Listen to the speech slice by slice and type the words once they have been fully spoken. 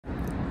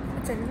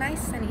It's a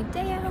nice sunny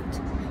day out.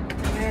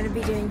 I'm going to be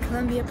doing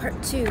Columbia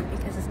Part 2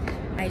 because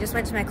I just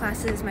went to my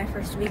classes my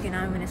first week and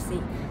now I'm going to see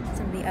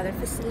some of the other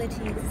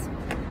facilities.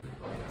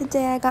 The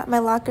day I got my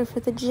locker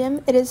for the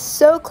gym, it is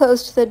so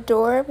close to the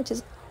door, which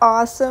is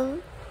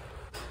awesome.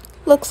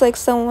 Looks like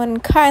someone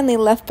kindly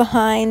left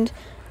behind,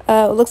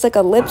 looks like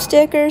a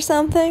lipstick or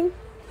something.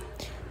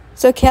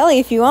 So Kelly,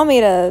 if you want me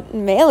to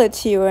mail it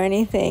to you or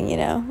anything, you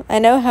know, I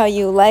know how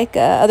you like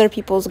other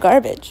people's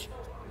garbage.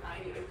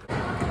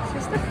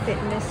 This is the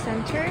fitness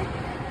center.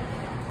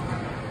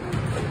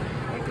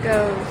 It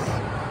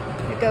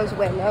goes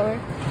way lower.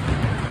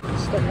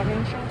 It's the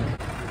running track.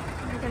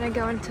 We're gonna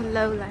go into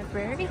Low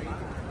Library.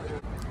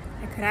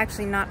 I could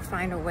actually not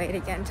find a way to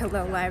get into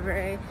Low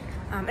Library.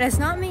 And it's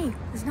not me,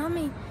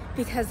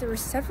 because there were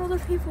several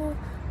other people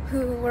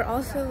who were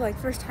also like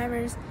first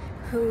timers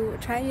who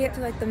tried to get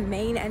to like the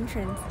main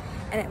entrance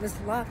and it was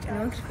locked and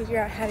no one could figure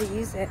out how to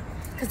use it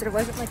because there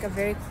wasn't like a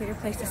very clear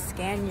place to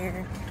scan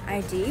your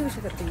ID, which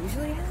is what they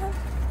usually have.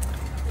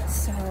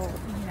 So,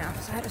 you know,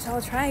 so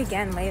I'll try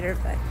again later,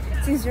 but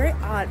it seems very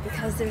odd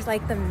because there's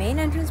like the main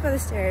entrance by the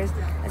stairs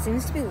that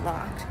seems to be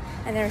locked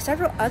and there are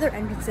several other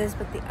entrances,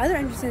 but the other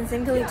entrances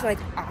seem to lead to like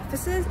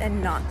offices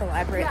and not the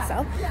library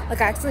itself.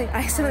 Like I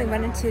accidentally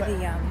went into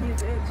the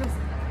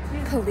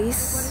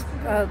police,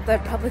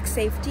 the public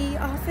safety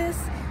office,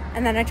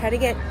 and then I tried to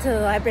get to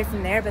the library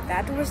from there, but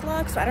that door was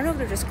locked, so I don't know if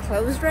they're just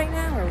closed right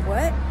now or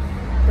what,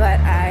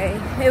 but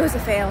it was a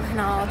fail and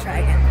I'll try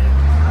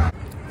again.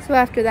 So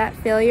after that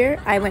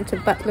failure, I went to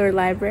Butler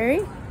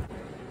Library.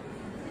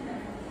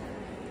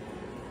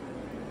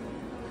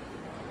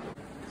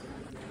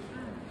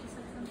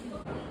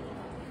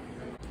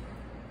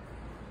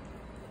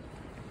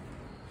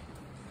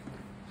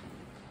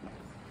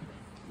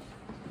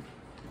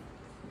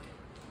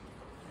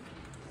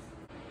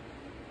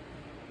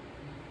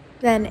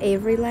 Then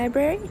Avery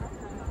Library.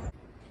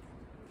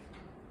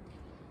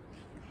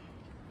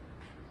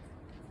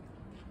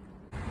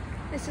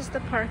 This is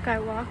the park I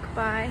walk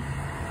by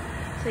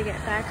to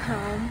get back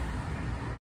home.